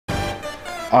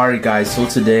Alright guys, so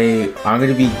today I'm going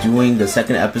to be doing the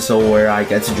second episode where I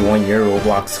get to join your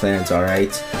Roblox clans,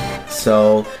 alright?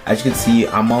 So, as you can see,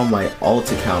 I'm on my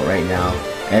alt account right now.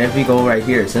 And if we go right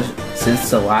here, since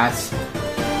the last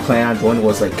clan I joined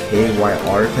was like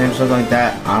KYR clan or something like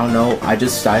that, I don't know, I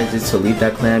just decided to leave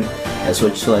that clan and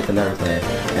switch to like another clan.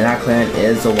 And that clan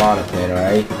is the Lada clan,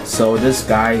 alright? So this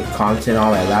guy commented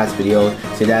on my last video,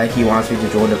 said that he wants me to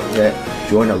join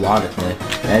the Lada clan.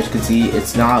 And as you can see,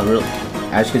 it's not real.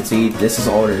 As you can see, this is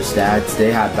all their stats.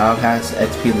 They have Battle Pass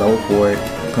XP level 4,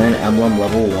 Clan Emblem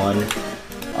level 1,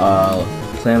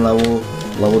 Clan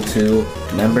level 2,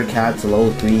 Member Cap to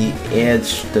level 3, and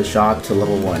the shop to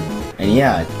level 1. And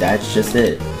yeah, that's just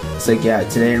it. So yeah,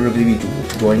 today we're going to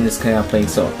be joining this clan. I'm playing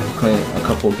a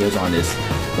couple of games on this.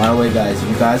 By the way guys, if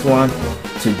you guys want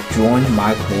to join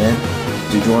my clan,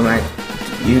 you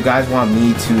guys want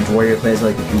me to join your clans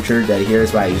like in the future, then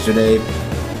here's my username.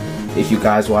 If you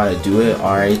guys want to do it,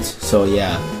 alright. So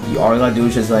yeah, all you gotta do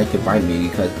is just like invite me,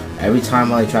 because every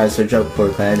time I try to search up for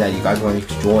a clan that you guys want me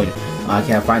to join, I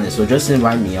can't find it. So just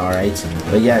invite me, alright.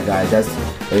 But yeah guys, let's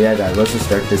just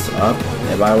start this up.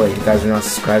 And by the way, if you guys are not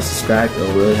subscribe,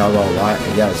 it'll really help out a lot.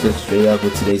 And yeah, let's get straight up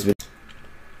with today's video.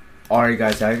 Alright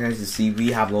guys, as you guys can see,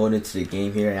 we have loaded into the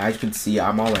game here, and as you can see,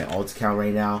 I'm on my alt account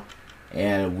right now,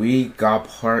 and we got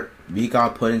put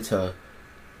into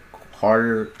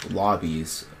harder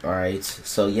lobbies. Alright,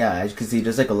 so yeah, as you can see,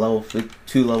 just like a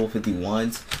two level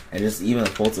 51s, and just even a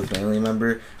Fulton family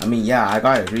member. I mean, yeah, I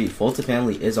gotta agree, Fulton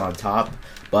family is on top,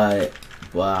 but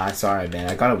I'm sorry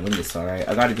man, I gotta win this, alright?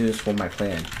 I gotta do this for my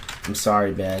clan. I'm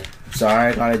sorry man,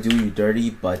 sorry I gotta do you dirty,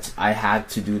 but I have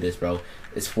to do this, bro.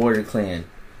 It's for the clan,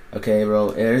 okay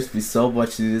bro? There's be so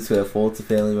much to do this with a Fulton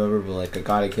family member, but like, I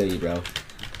gotta kill you, bro.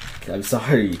 I'm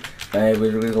sorry. Alright,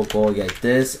 we're gonna go get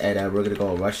this, and we're gonna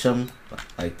go rush them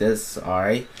like this,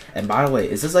 alright? And by the way,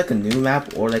 is this like a new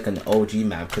map or like an OG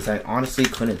map? Because I honestly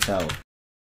couldn't tell.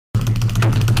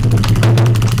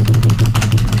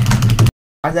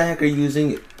 Why the heck are you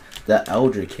using the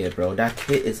Elder kit, bro? That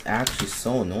kit is actually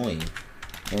so annoying.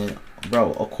 And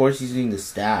bro, of course he's using the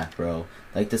staff, bro.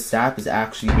 Like the staff is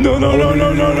actually no.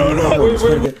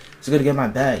 He's gonna get my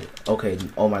bed. Okay,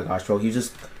 oh my gosh, bro, he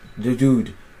just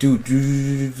dude.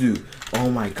 Oh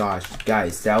my gosh,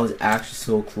 guys, that was actually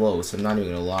so close. I'm not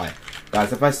even gonna lie.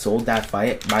 Guys, if I sold that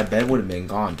fight, my bed would have been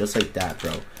gone just like that,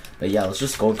 bro. But yeah, let's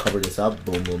just go and cover this up.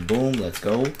 Boom, boom, boom. Let's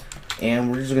go.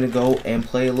 And we're just gonna go and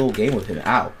play a little game with him.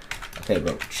 Ow. Okay,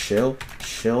 bro. Chill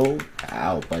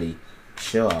out, buddy.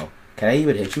 Chill out. Can I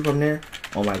even hit you from there?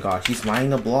 Oh my gosh, he's mining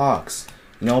the blocks.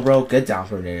 You know, bro, get down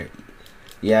from there.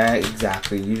 Yeah,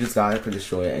 exactly. You just got it to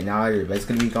destroy it. And now your bed's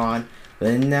gonna be gone.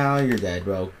 But now you're dead,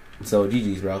 bro. So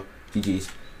GG's, bro. GG's.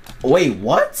 Wait,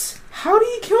 what? How did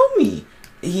he kill me?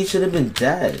 He should have been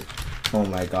dead. Oh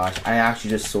my gosh. I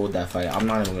actually just sold that fight. I'm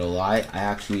not even gonna lie. I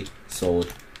actually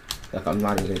sold. Like, I'm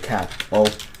not even gonna cap. Oh,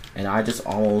 and I just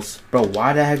almost. Bro,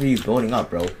 why the heck are you building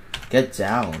up, bro? Get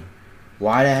down.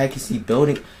 Why the heck is he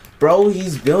building? Bro,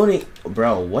 he's building.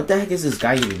 Bro, what the heck is this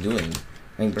guy even doing?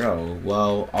 Like, bro,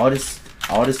 well, I'll just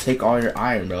take all your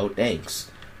iron, bro. Thanks.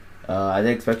 I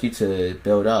didn't expect you to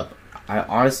build up. I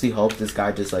honestly hope this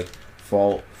guy just like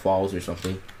falls or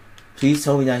something. Please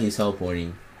tell me that he's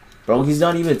teleporting. Bro, he's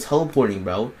not even teleporting,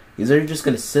 bro. He's literally just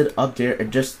gonna sit up there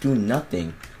and just do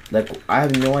nothing. Like, I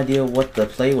have no idea what the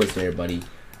play was there, buddy.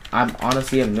 I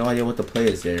honestly have no idea what the play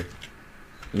is there.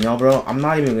 You know, bro, I'm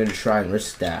not even gonna try and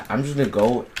risk that. I'm just gonna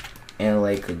go and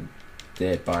like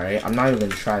dip, alright? I'm not even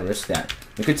gonna try and risk that.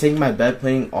 You could take my bed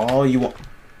playing all you want.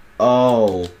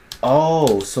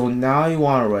 Oh, so now you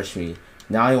want to rush me.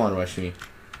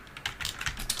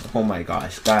 Oh my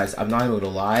gosh, guys, I'm not even gonna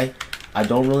lie. I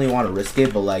don't really want to risk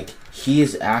it, but like, he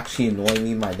is actually annoying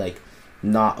me by like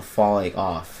not falling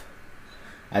off.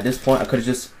 At this point, I could have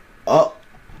just oh,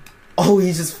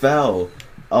 he just fell.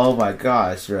 Oh my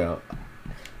gosh, bro.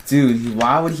 Dude,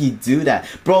 why would he do that?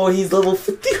 Bro, he's level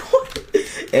 51.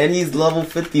 And he's level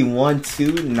 51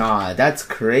 too? Nah, that's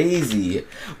crazy.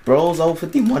 Bro's level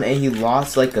 51 and he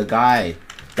lost like a guy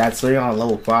that's literally on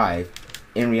level 5.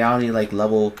 In reality, like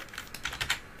level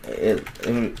over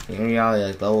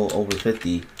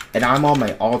 50. And I'm on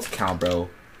my alt account, bro.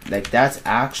 Like, that's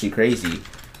actually crazy.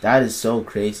 That is so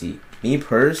crazy. Me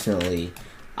personally,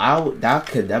 that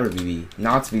could never be me.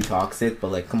 Not to be toxic,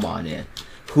 but like, come on, man.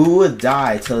 Who would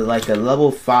die to like a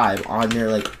level 5 on their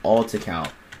like alt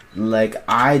account? Like,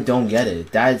 I don't get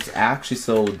it. That's actually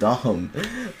so dumb.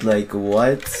 Like,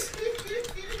 what?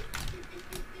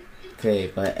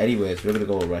 Okay, but anyways, we're gonna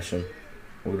go rush him.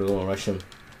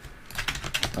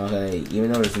 Okay,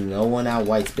 even though there's no one at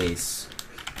white space.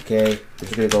 Okay, we're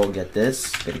just gonna go get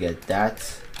this. Gonna get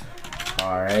that.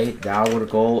 Alright, now we're gonna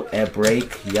go and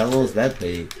break yellow's bed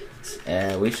plate.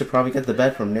 And we should probably get the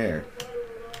bed from there.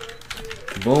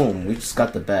 Boom, we just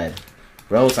got the bed.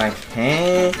 Bro's like,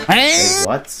 hey? Wait,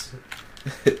 what?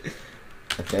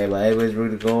 Okay, but anyways, we're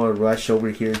gonna go and rush over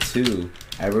here too.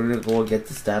 And we're gonna go and get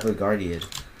the Stabber Guardian.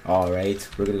 Alright,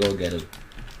 we're gonna go get him.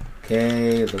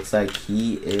 Okay, looks like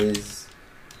he is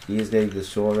getting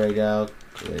destroyed right now.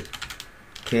 Good.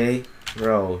 Okay,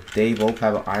 bro, they both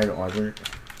have an iron armor.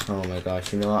 Oh my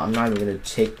gosh, you know what? I'm not even gonna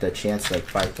take the chance to like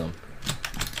fight them.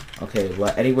 Okay,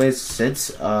 well anyways,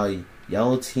 since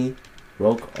yellow team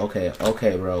broke, okay,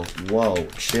 bro, whoa,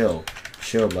 chill,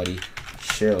 buddy,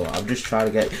 chill. I'm just trying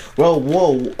to get, bro,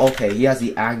 whoa, okay, he has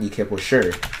the Agni kit for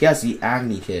sure. He has the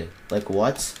Agni kit. Like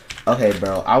what? Okay,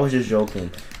 bro, I was just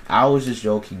joking,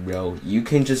 bro. You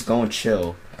can just go and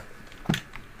chill.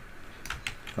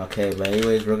 Okay, but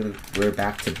anyways, we're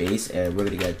back to base and we're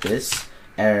gonna get this.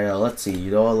 And let's see,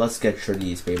 you know what? Let's get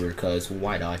Trinity's favor because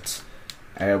why not?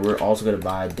 And we're also gonna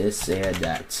buy this and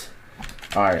that.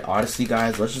 Alright, honestly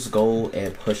guys, let's just go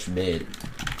and push mid.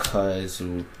 Cause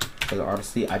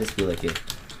honestly, I just feel like it.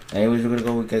 Anyways, we're gonna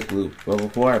go and get glue. But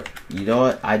before, you know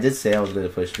what? I did say I was gonna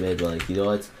push mid, but like, you know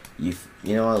what? You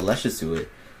know what? Let's just do it.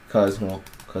 Cause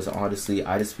honestly,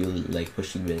 I just feel like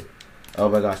pushing mid. Oh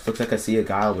my gosh, looks like I see a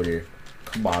guy over there.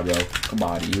 Come on, bro. Come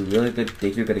on. You really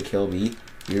think you're gonna kill me?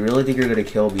 You really think you're gonna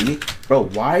kill me? Bro,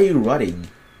 why are you running?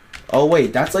 Oh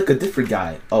wait, that's like a different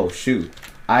guy. Oh shoot.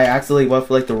 I accidentally went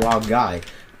for like the wrong guy.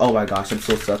 Oh my gosh, I'm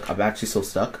so stuck. I'm actually so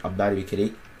stuck. I'm not even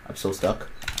kidding. I'm so stuck.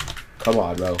 Come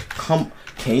on, bro. Can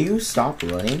you stop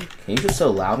running? Can you just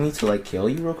allow me to like kill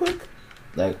you real quick?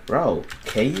 Like, bro,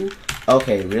 can you?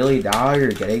 Okay, really? Now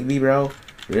you're getting me, bro?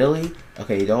 Really?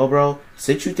 Okay, you know, bro,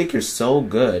 since you think you're so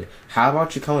good, how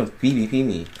about you come and PvP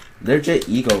me? Legit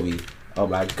ego me. Oh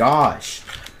my gosh.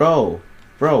 Bro,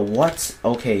 what?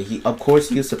 Okay, of course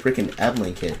he used the freaking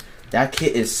Evelyn kit. That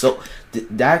kit is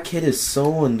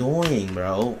so annoying,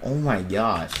 bro. Oh my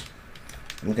gosh.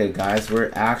 Okay, guys,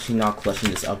 we're actually not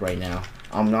clutching this up right now.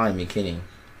 I'm not even kidding.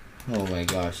 Oh my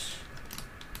gosh.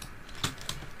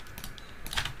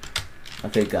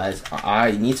 Okay, guys,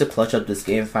 I need to clutch up this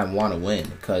game if I want to win,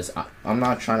 because I'm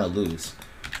not trying to lose.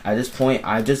 At this point,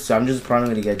 I'm just probably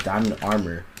going to get diamond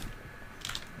armor,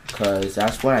 because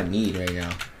that's what I need right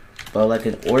now. But like,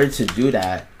 in order to do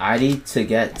that, I need to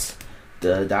get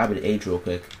the diamond age real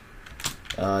quick.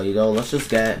 You know, let's just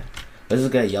get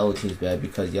yellow team's bed,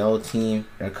 because yellow team,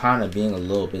 they're kind of being a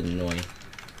little bit annoying.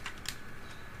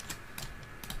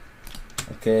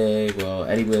 Okay, well,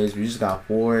 anyways, we just got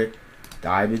 4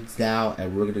 diamonds now,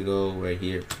 and we're gonna go right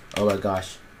here. Oh my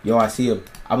gosh, yo, I see him.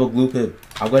 I'm gonna gloop him.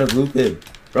 I'm gonna gloop him.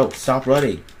 Bro, stop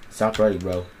running. Stop running,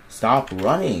 bro. Stop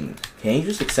running. Can you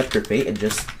just accept your fate and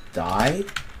just die?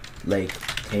 Like,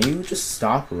 can you just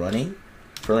stop running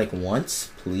for like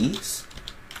once, please?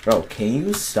 Bro, can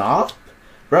you stop?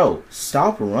 Bro,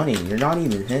 stop running. You're not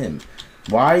even him.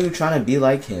 Why are you trying to be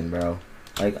like him, bro?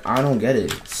 Like, I don't get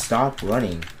it. Stop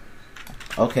running.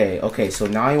 Okay, so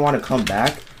now you want to come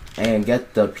back and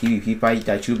get the PvP fight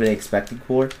that you've been expecting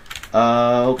for?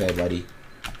 Okay, buddy.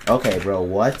 Okay, bro,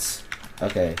 what?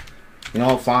 Okay. You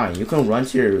know, fine. You can run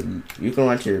to your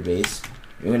base.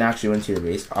 You can actually run to your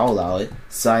base. I'll allow it.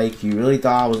 Psych, you really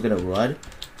thought I was gonna run?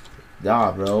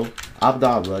 Nah, bro. I'm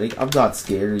not running. I'm not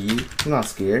scared of you. I'm not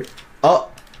scared.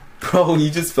 Oh, bro, you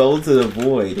just fell into the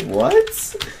void.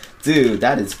 What? Dude,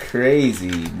 that is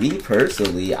crazy. Me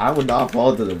personally, I would not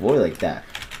fall into the void like that.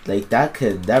 Like, that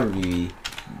could never be me.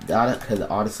 That could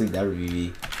honestly never be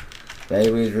me. But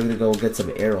anyways, we're gonna go get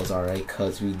some arrows, alright?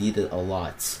 Because we need it a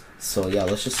lot. So yeah,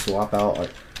 let's just swap out.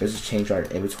 Let's just change our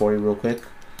inventory real quick.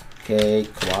 Okay,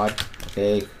 come on.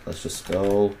 Okay, let's just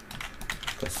go.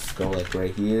 Let's go like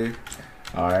right here.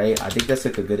 Alright, I think that's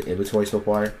like a good inventory so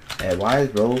far. And why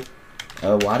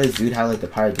does dude have like the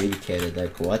pirate baby cannon?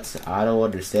 Like what? I don't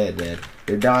understand, man.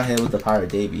 You're not hit with the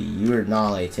pirate baby. You're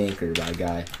not like a tanker, my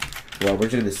guy. Well, we're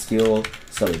just gonna steal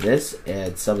some of this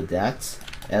and some of that.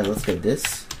 And let's get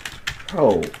this.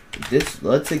 Bro,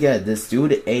 let's get this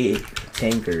dude a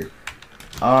tanker.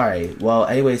 Alright, well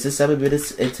anyways, it's 7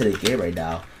 minutes into the game right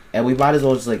now. And we might as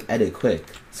well just like end it quick.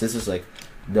 Since there's like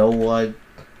no one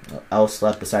else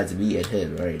left besides me and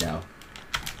him right now.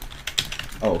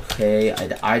 Okay,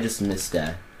 I just missed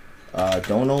that.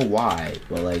 Don't know why,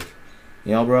 but like,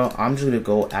 you know, bro, I'm just gonna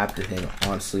go after him,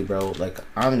 honestly, bro. Like,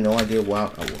 I have no idea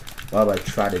what I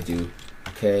try to do.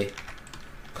 Okay,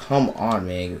 come on,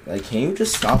 man. Like, can you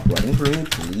just stop running for me,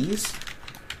 please?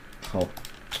 Oh,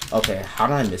 okay. How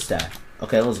did I miss that?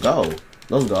 Okay, let's go.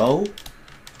 Let's go.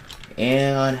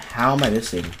 And how am I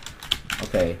missing?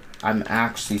 Okay, I'm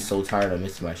actually so tired of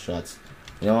missing my shots.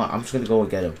 You know what? I'm just gonna go and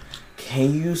get him.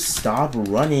 Can you stop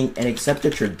running and accept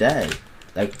that you're dead?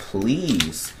 Like,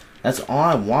 please. That's all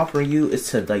I want for you is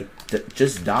to, like,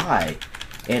 just die.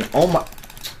 And, oh my...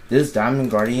 This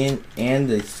Diamond Guardian and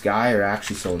this guy are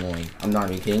actually so annoying. I'm not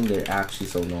even kidding. They're actually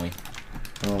so annoying.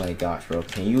 Oh my gosh, bro.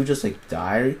 Can you just, like,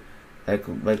 die? Like,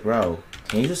 bro.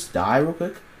 Can you just die real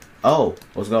quick? Oh,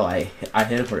 let's go. I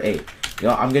hit him for 8. You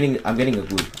know, I'm getting a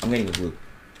blue.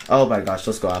 Oh my gosh,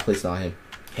 let's go. I placed it on him.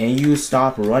 Can you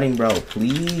stop running, bro?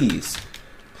 Please.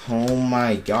 Oh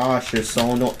my gosh, you're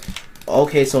so annoying.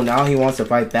 Okay, so now he wants to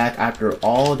fight back after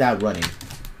all that running.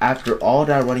 After all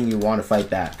that running, you want to fight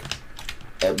back.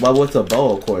 But with a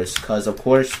bow, of course. Because, of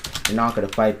course, you're not going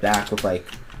to fight back with, like,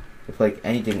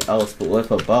 anything else. But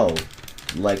with a bow,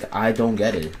 like, I don't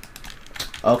get it.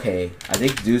 Okay, I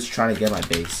think dude's trying to get my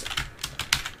base.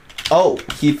 Oh,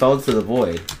 he fell into the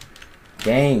void.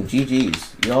 Dang,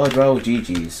 GG's. Yo, bro,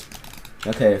 GG's.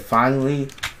 Okay, finally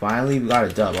we got a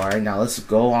dub. Alright, now let's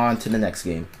go on to the next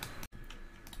game.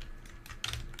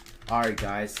 Alright,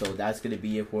 guys, so that's going to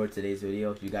be it for today's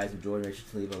video. If you guys enjoyed, make sure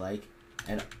to leave a like.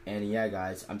 And yeah,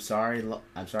 guys, I'm sorry,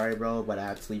 bro, but I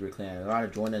have to leave your clan. I gotta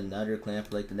join another clan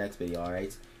for, like, the next video,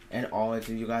 alright? And always,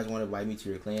 if you guys want to invite me to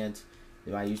your clans,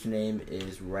 my username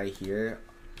is right here.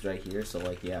 It's right here, so,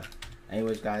 like, yeah.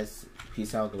 Anyways, guys,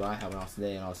 peace out, goodbye, have an awesome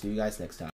day, and I'll see you guys next time.